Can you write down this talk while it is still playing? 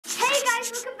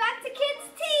guys, welcome back to Kids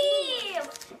Team.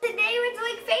 Today we're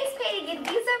doing face painting and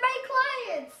these are my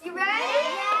clients. You ready?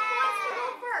 Yeah. Who wants to go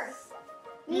first?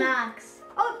 Max.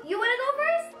 Oh, you want to go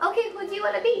first? Okay, who do you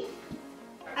want to be?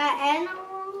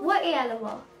 Animal. What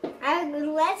animal?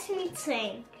 Let me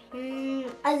think.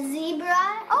 A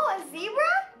zebra. Oh, a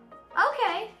zebra?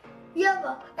 Okay.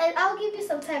 Yeah, and I'll give you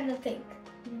some time to think.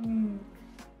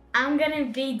 I'm gonna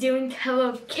be doing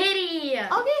Hello Kitty.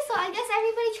 Okay, so I guess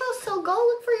everybody chose, so go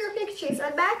look for your pictures.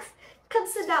 And Max, come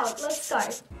sit down. Let's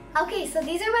start. Okay, so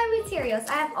these are my materials.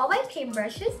 I have all my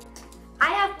paintbrushes. I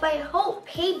have my whole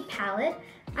paint palette.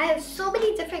 I have so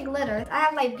many different glitters. I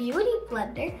have my beauty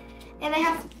blender. And I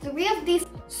have 3 of these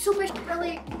super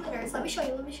brilliant glitters. Let me show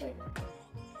you,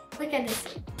 Look at this.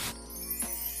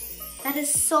 That is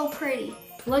so pretty.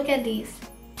 Look at these.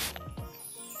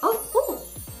 Oh.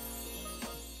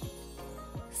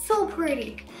 So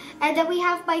pretty. And then we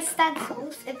have my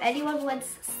stencils, if anyone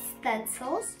wants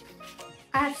stencils.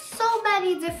 I have so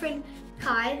many different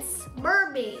kinds.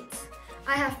 Mermaids.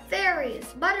 I have fairies,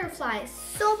 butterflies,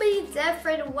 so many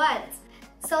different ones.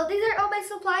 So these are all my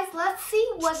supplies. Let's see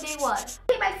what they want.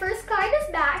 Okay, my first client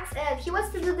is Max and he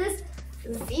wants to do this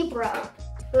zebra.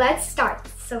 Let's start.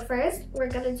 So first, we're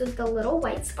gonna do the little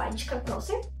white sponge. Come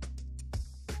closer.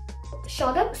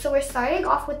 Show them. So we're starting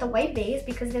off with the white base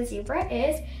because the zebra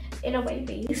is in a white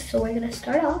base. So we're gonna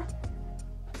start off.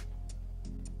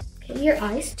 Okay, your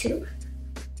eyes too.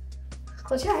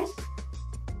 Close your eyes.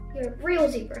 You're a real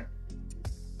zebra.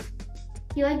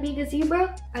 You like being a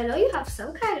zebra? I know you have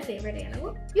some kind of favorite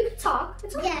animal. You can talk.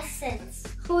 It's okay. Yes,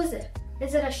 Who is it?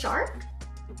 Is it a shark?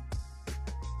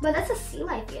 But that's a sea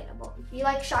life animal. You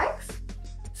like sharks?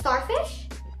 Starfish?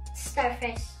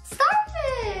 starfish.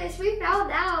 Starfish! We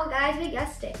found out, guys. We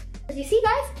guessed it. As you see,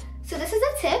 guys, so this is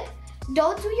a tip.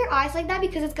 Don't do your eyes like that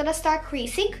because it's gonna start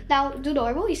creasing. Now, do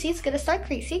normal. You see, it's gonna start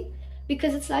creasing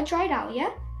because it's not dried out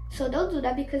yet. So don't do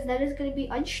that because that is gonna be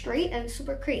unstraight and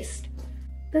super creased.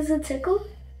 Does it tickle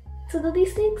to do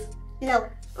these things? No.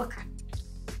 Okay.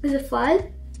 Is it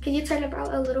fun? Can you turn it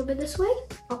around a little bit this way?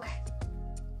 Okay.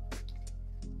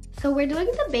 So we're doing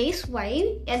the base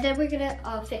white and then we're gonna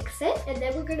fix it and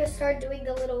then we're gonna start doing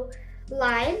the little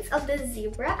lines of the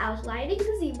zebra, outlining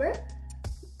the zebra.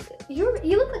 You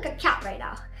look like a cat right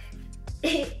now.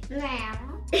 Let's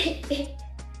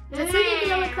see if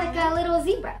you look like a little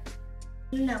zebra.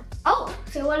 No. Oh,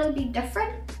 so you want to be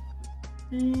different?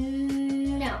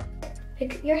 No.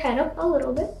 Pick your head up a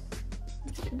little bit.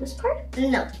 Let's do this part.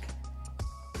 No.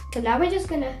 So now we're just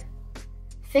gonna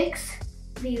fix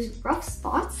these rough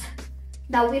spots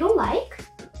that we don't like.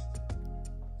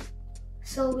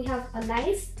 So we have a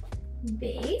nice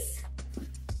base.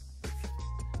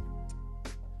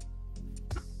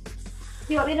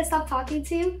 You want me to stop talking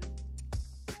to you?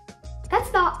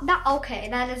 That's not okay.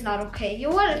 That is not okay. You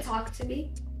want to talk to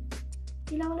me?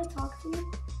 You don't want to talk to me?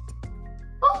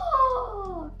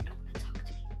 Oh! You don't want to talk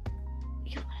to me.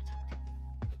 You don't want to talk to me.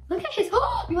 Look at his.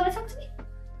 Oh! You want to talk to me?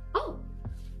 Oh!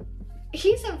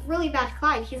 He's a really bad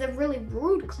client. He's a really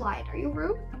rude client. Are you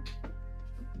rude?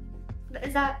 Do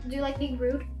you like being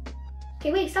rude?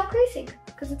 Okay, wait, stop creasing.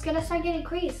 Because it's gonna start getting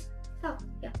creased. So,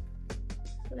 yeah.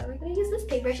 So now we're gonna use this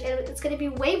paintbrush and it's gonna be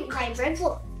way vibrant.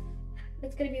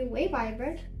 It's gonna be way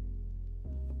vibrant.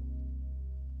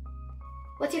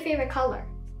 What's your favorite color?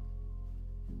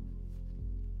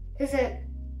 Is it,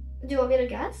 do you want me to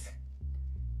guess?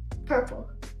 Purple,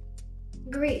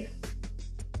 green,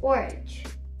 orange.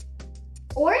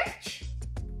 Orange?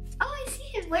 Oh, I see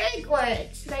him wearing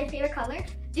orange. Is that your favorite color?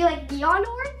 Do you like neon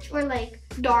orange or like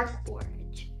dark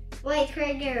orange? Like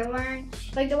regular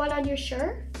orange. Like the one on your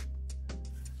shirt?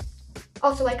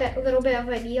 Also like a little bit of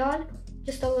a neon?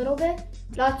 Just a little bit?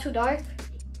 Not too dark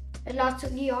and not too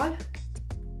neon?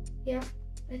 Yeah,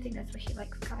 I think that's what he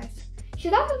likes, guys.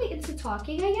 He's not really into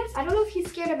talking, I guess. I don't know if he's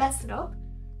scared to mess it up.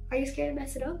 Are you scared to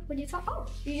mess it up when you talk? Oh,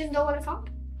 you just don't want to talk?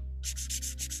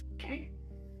 Okay.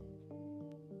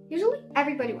 Usually,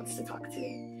 everybody wants to talk to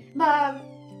me. But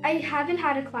I haven't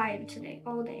had a client today,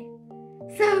 all day.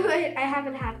 So I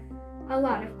haven't had a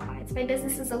lot of clients. My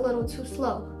business is a little too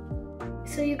slow.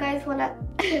 So you guys want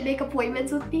to make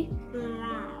appointments with me?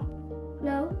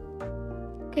 No?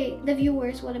 Okay, the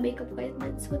viewers want to make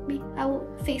appointments with me. I will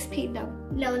face paint them.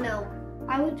 No.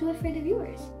 I would do it for the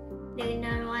viewers. They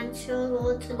don't want to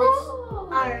go to this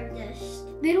artist.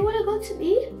 They don't want to go to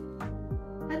me?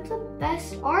 I'm the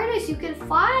best artist you can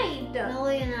find. No,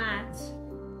 you're not.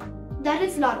 That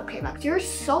is not okay, Max. You're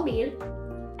so mean.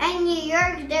 And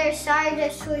you're their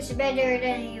artist who's better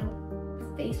than you.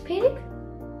 Face painting?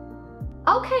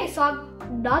 Okay, so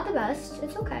I'm not the best.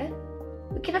 It's okay.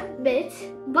 We can admit,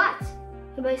 but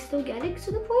Am I still getting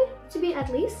to the point to be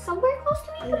at least somewhere close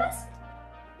to being the best?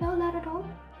 No, not at all.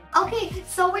 Okay,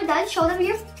 so we're done. Show them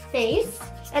your face.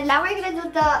 And now we're gonna do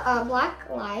the black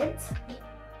lines.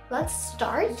 Let's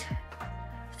start.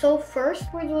 So first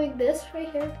we're doing this right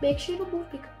here. Make sure you don't move.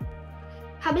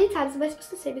 How many times am I supposed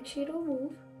to say make sure you don't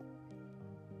move?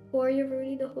 Or you're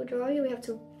ruining the whole drawing and we have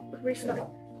to restart.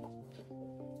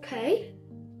 Okay.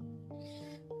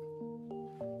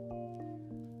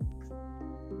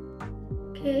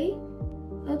 Okay.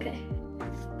 Okay.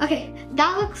 Okay,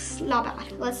 that looks not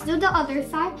bad. Let's do the other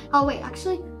side. Oh wait,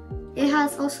 actually, it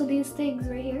has also these things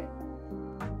right here.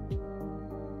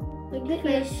 Like the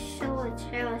ear. So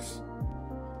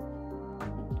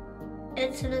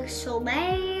it looks so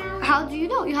bad. How do you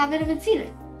know? You haven't even seen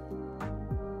it.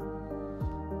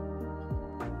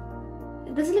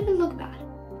 It doesn't even look bad,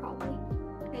 probably.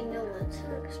 I know it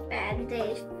looks bad.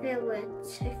 I feel it.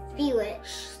 I feel it.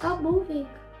 Stop moving.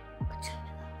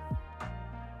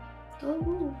 Don't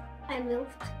move. I moved.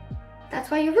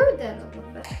 That's why you ruined it a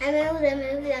little bit.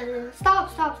 I moved. Stop,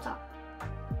 stop, stop.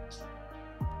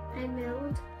 I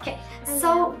moved. Okay,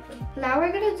 so now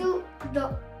we're gonna do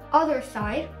the other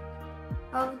side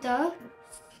of the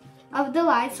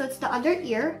line. So it's the other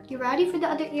ear. You ready for the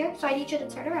other ear? So I need you to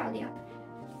turn around, yeah.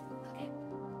 Okay.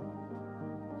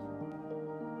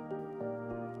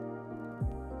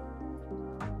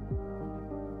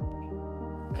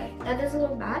 Okay, that is a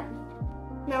little bad.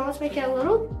 Now let's make it a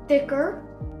little thicker.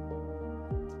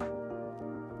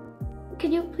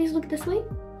 Can you please look this way?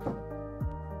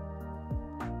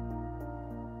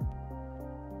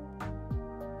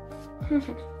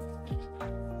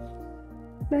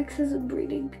 Max isn't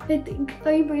breathing, I think.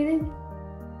 Are you breathing?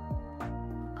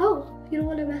 Oh, you don't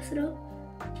want to mess it up?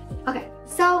 Okay,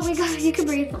 so we got, you can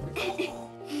breathe.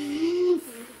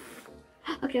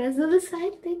 Okay, let's do the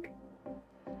side thing.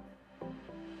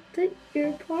 The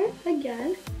ear part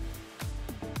again.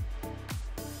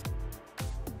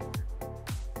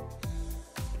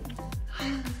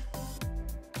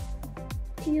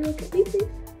 Can you look at me, please?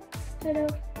 Instead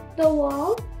of the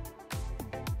wall.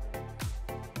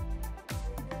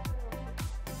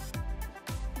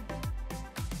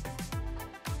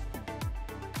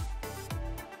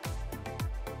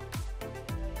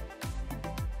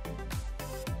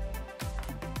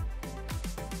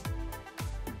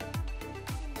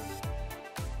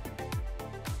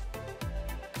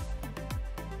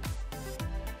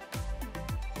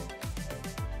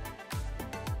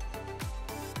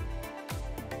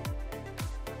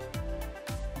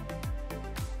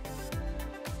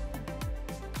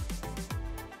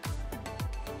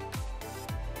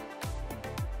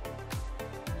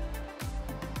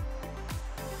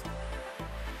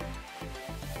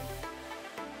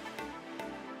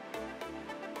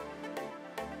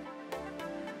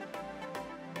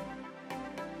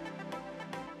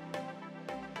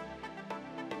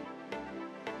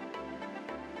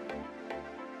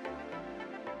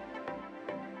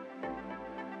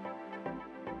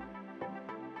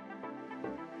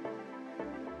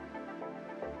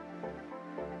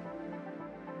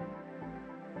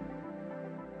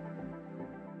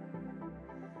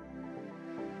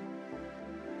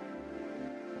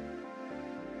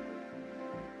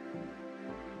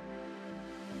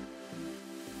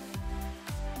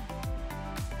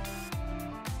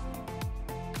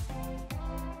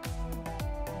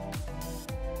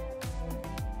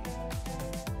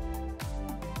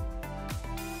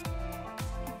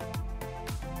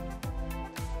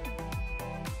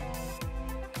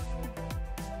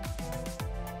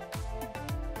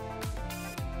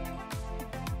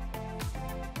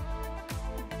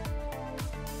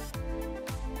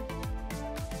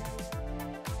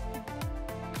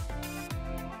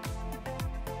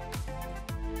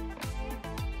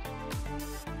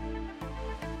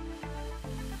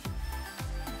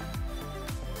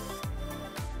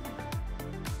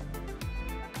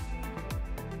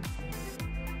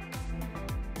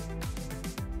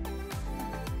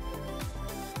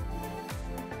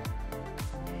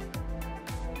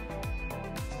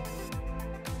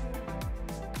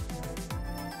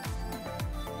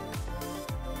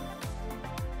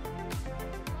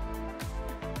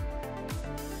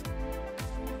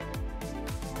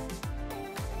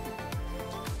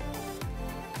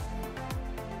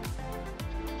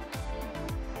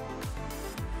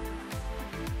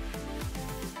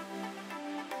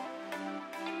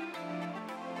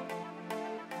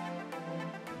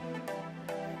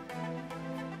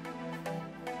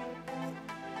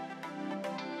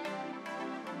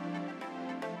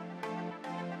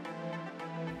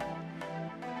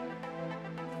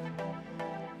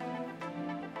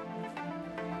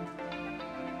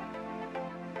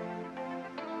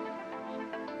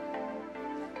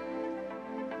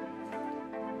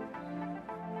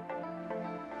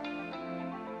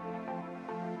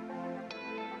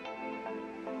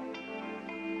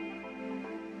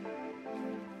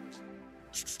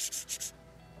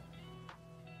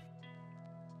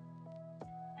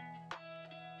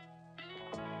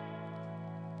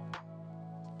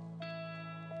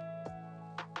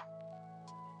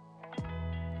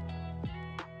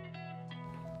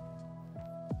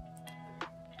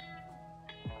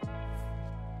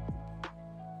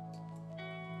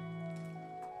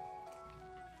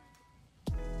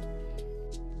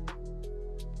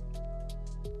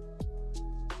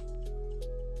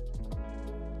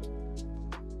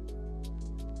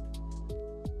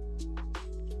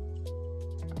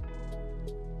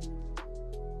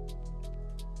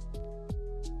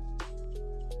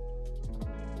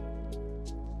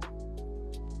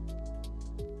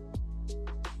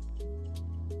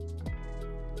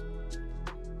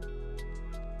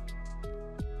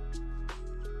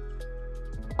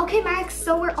 Okay, Max,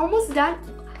 so we're almost done.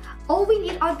 All we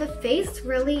need on the face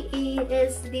really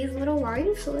is these little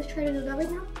lines. So let's try to do that right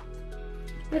now.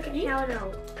 Look at me. No,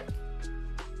 no.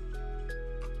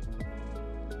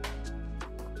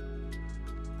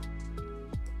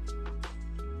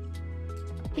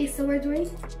 Okay, so we're doing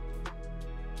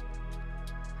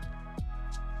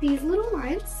these little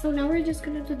lines. So now we're just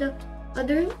gonna do the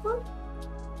other one.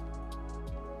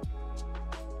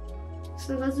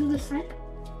 So let's do this side.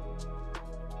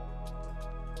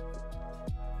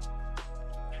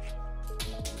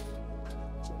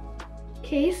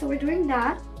 Okay, so we're doing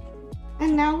that.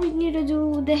 And now we need to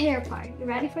do the hair part. You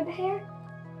ready for the hair?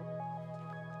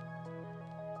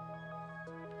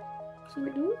 So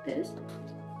we're doing this.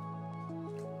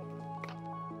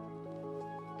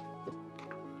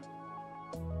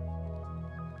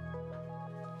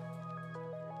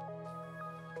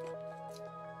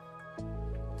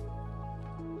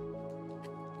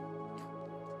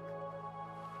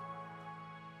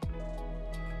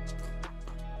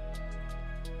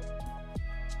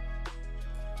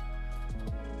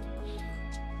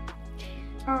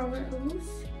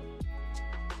 Almost.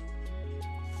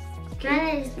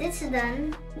 Guys, this is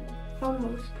done.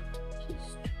 Almost.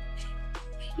 Just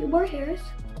a few more hairs.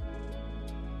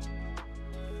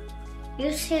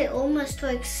 You say almost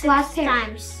like 6 Last hair.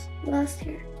 times. Last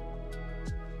hair.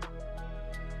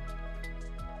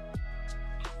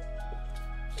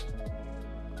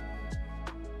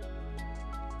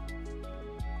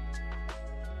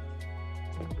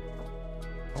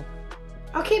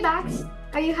 Okay, Max,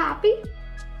 are you happy?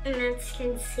 And I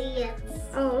can see it.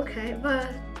 Oh, okay, but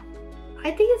I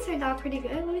think it turned out pretty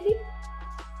good. Let me see.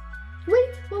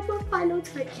 Wait, one more final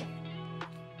touch.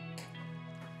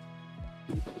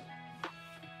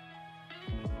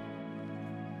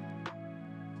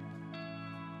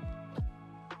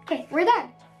 Okay, we're done.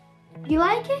 You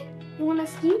like it? You want to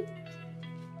ski?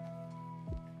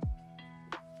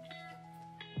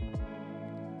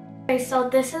 Okay, so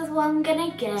this is what I'm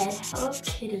gonna get. Hello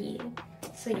Kitty.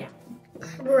 So yeah.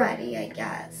 Ready, I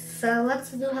guess. So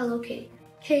let's do Hello Kitty.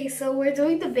 Okay, so we're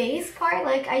doing the base part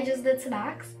like I just did to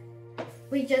Max.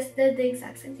 We just did the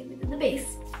exact same thing we did the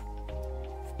base.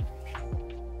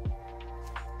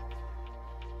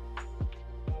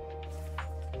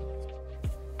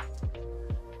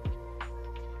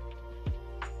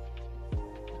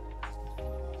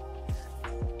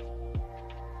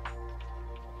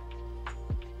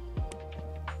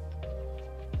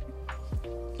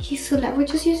 Okay, so now we're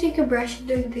just using a brush and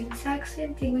doing the exact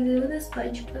same thing we did with the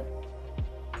sponge, but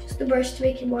just the brush to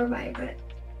make it more vibrant.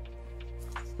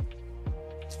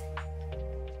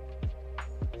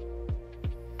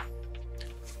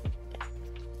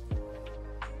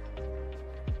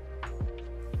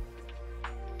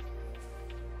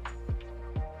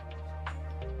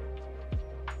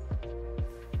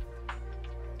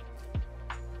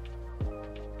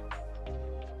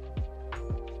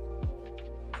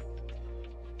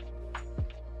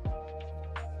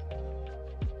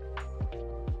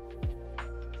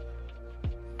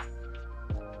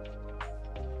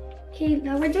 Okay,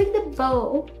 now we're doing the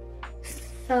bow.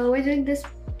 So we're doing this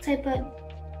type of,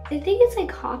 I think it's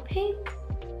like hot pink,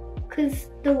 because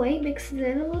the white mixes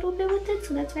in a little bit with it,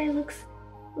 so that's why it looks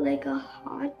like a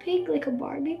hot pink, like a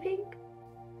Barbie pink.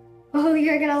 Oh,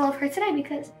 you're gonna love her today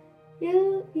because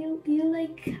you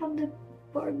like have the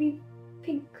Barbie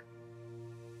pink.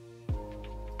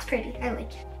 It's pretty, I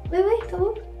like it. Wait,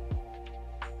 don't.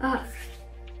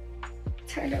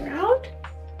 Turn around.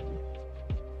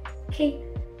 Okay.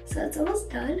 So it's almost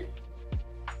done.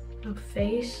 No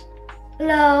face.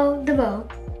 Hello, the bow.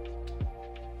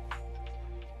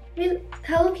 I mean,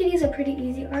 Hello Kitty is a pretty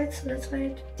easy art, so that's why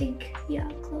I think, yeah,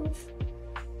 close.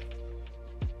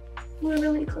 We're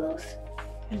really close.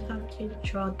 I have to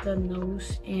draw the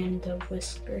nose and the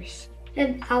whiskers.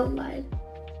 And outline.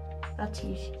 That's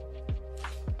easy.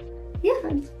 Yeah,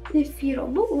 if you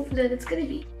don't move, then it's gonna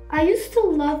be. I used to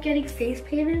love getting face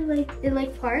painted, like in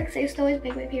like parks. I used to always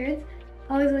beg my parents.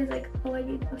 I was always like, oh, I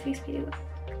need a face painting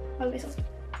on myself.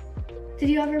 Did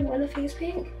you ever want a face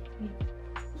paint?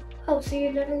 Oh, so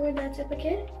you never were that type of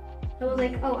kid? I was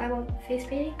like, oh, I want a face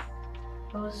painting.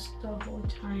 I was the whole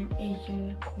time a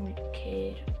unicorn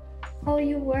kid. Oh,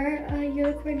 you were a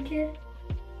unicorn kid?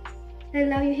 And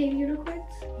now you hate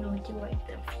unicorns? No, I do like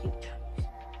them a few times.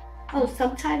 Oh,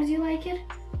 sometimes you like it?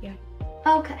 Yeah.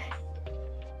 Okay.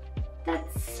 That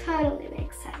totally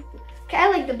makes sense. Okay, I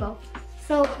like the bow.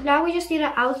 So now we just need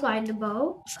to outline the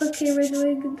bow. Okay, we're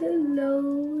doing the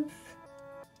nose.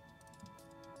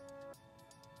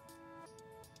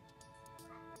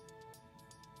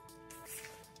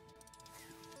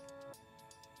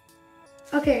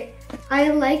 Okay, I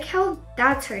like how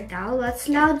that turned out. Let's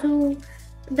now do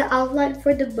the outline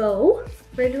for the bow.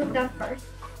 We're doing that first.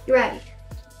 You ready?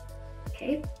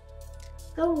 Okay.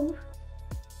 Go.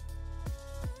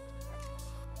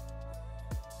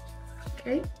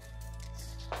 Okay.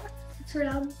 Turn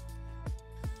on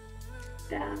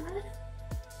that.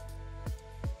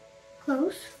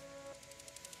 Close.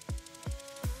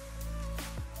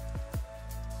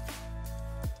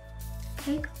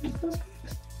 Okay, close.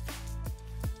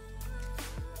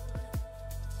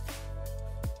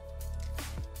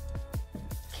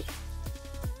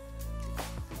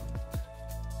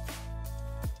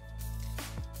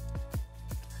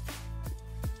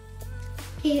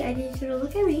 Okay, I need you to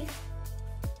look at me.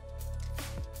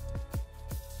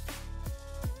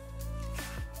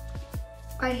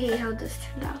 I hate how this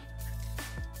turned out.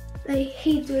 I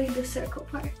hate doing the circle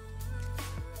part.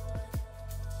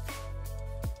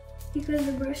 Because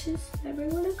the brushes never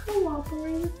want to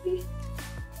cooperate with me.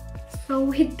 So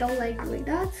we don't like doing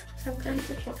that. So I'm going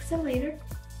to fix it later.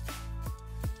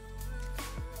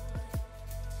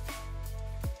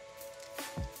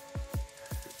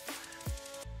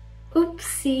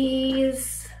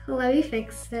 Oopsies. Let me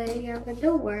fix it. Yeah, but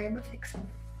don't worry, I'm gonna fix it.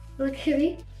 Look at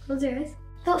me. Close your eyes.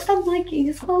 Don't stop blinking.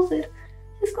 Just close it.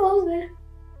 Just close it.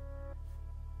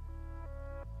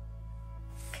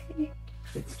 Okay.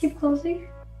 Keep closing.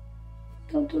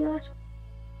 Don't do that.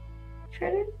 Try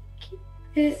to keep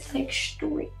it like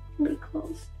straightly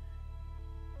closed.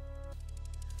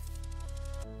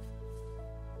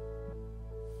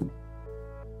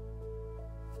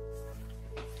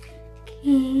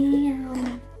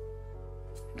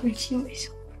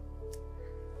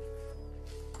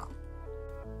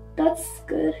 That's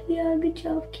good. Yeah, good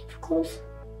job. Keep it close.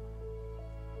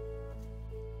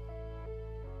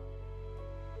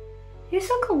 You're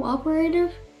so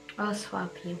cooperative. I'll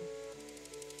swap you.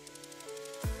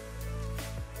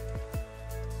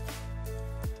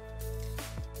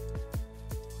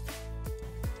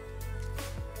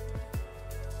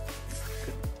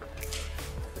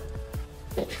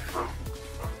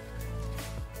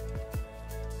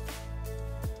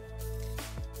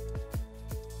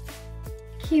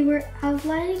 Okay, we're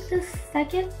outlining the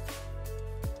second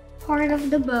part of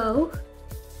the bow.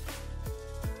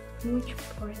 Which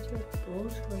parts are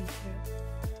those right there?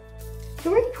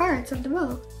 3 parts of the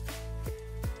bow.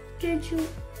 Did you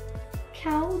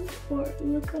count or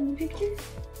look on the picture?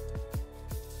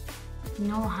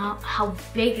 No, how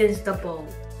big is the bow?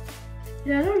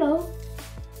 I don't know.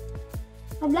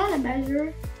 I'm not a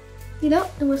measurer. You know,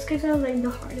 the whiskers are like the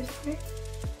hardest part.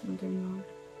 No, they're not.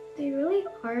 They really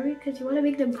are because you want to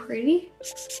make them pretty.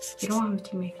 You don't have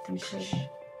to make them pretty.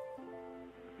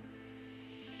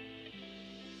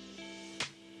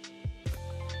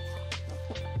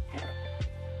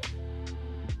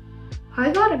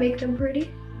 I gotta make them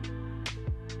pretty.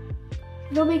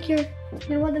 You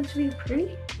don't want them to be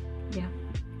pretty? Yeah,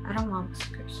 I don't want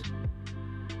whiskers.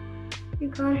 You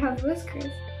gotta have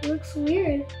whiskers. It looks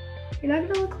weird. You're not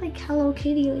gonna look like Hello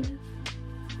Kitty like that.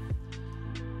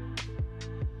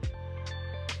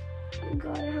 You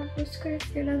gotta have whiskers.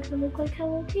 You're not gonna look like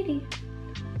Hello Kitty.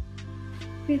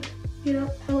 You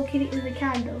know, Hello Kitty is a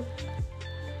cat though.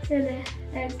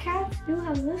 And cats do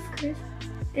have whiskers.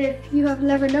 If you have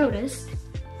never noticed.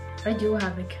 I do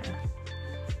have a cat.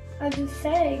 I'm just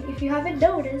saying, if you haven't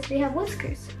noticed, they have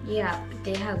whiskers. Yeah, but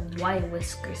they have white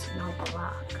whiskers, not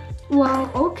black.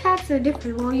 Well, all cats are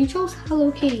different. Well, you chose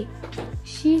Hello Kitty.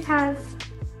 She has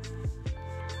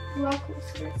black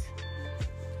whiskers.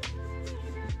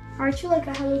 Aren't you like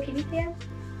a Hello Kitty fan?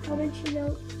 How did you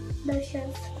know that she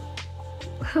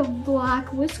has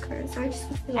black whiskers? Aren't you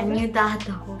supposed to know I that? knew that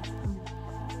the whole time.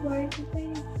 Why aren't you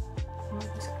playing?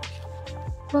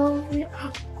 Well,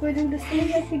 we're doing the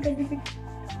same. I think I did.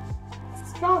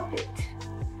 Stop it.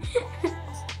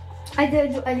 I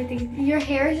didn't do anything. Your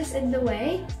hair is just in the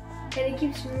way. and it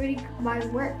keeps ruining my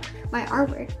work, my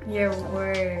artwork. Your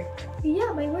work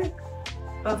Yeah, my work.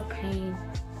 of pain.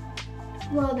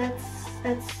 Well,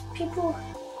 that's people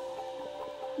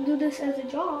do this as a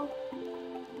job.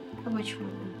 How much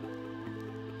money?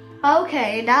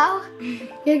 Okay, now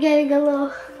you're getting a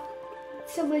little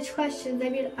so much questions. I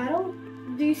mean, I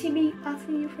don't. Do you see me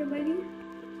asking you for money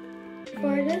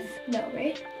for this? No,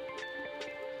 right?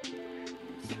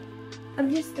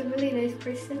 I'm just a really nice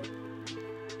person.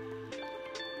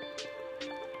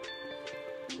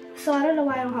 So I don't know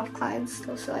why I don't have clients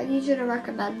still. So I need you to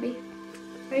recommend me.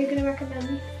 Are you gonna recommend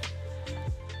me?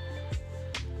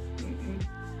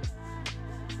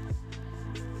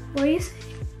 What do you say?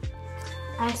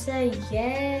 I said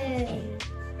yay.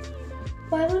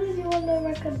 Why wouldn't you want to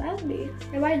recommend me?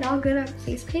 Am I not good at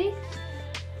face painting?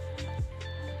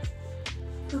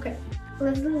 Okay,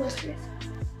 let's do the whiskers.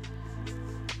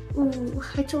 Ooh,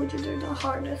 I told you they're the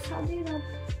hardest. How do you know?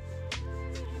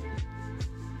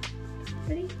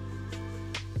 Ready?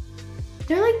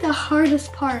 They're like the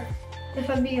hardest part. If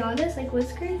I'm being honest, like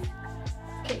whiskers.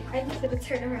 Okay, I'm just gonna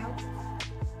turn around.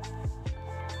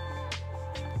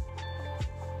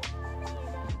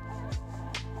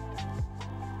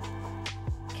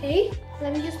 Okay,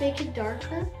 let me just make it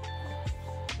darker.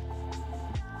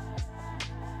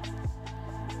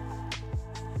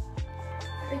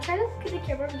 I try to look at the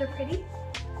camera if they're pretty.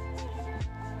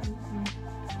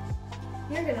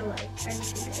 You're gonna like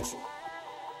anything.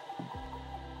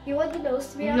 You want the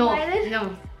nose to be highlighted?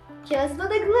 No. Okay, let's do the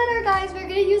glitter, guys. We're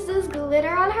gonna use this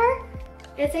glitter on her.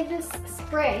 It's like this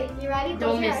spray. You ready?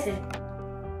 Don't miss it.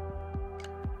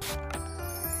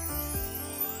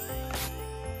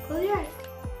 Close your eyes.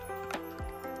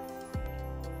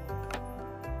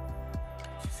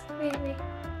 Wait.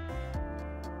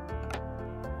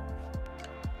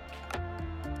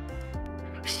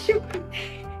 Shoot.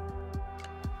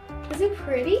 Is it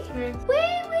pretty?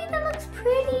 Wait, that looks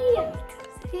pretty.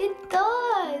 It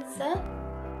does.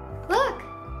 Look.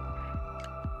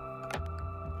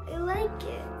 I like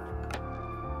it.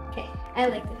 Okay, I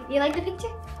like it. You like the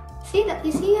picture? See that?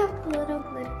 You see you have little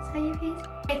glitters on your face?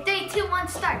 Okay, 3, 2, 1,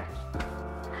 start.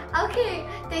 Okay,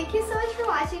 thank you so much for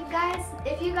watching, guys.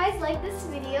 If you guys like this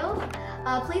video,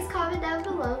 please comment down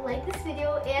below, like this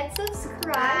video, and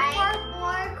subscribe for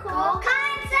more cool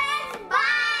content.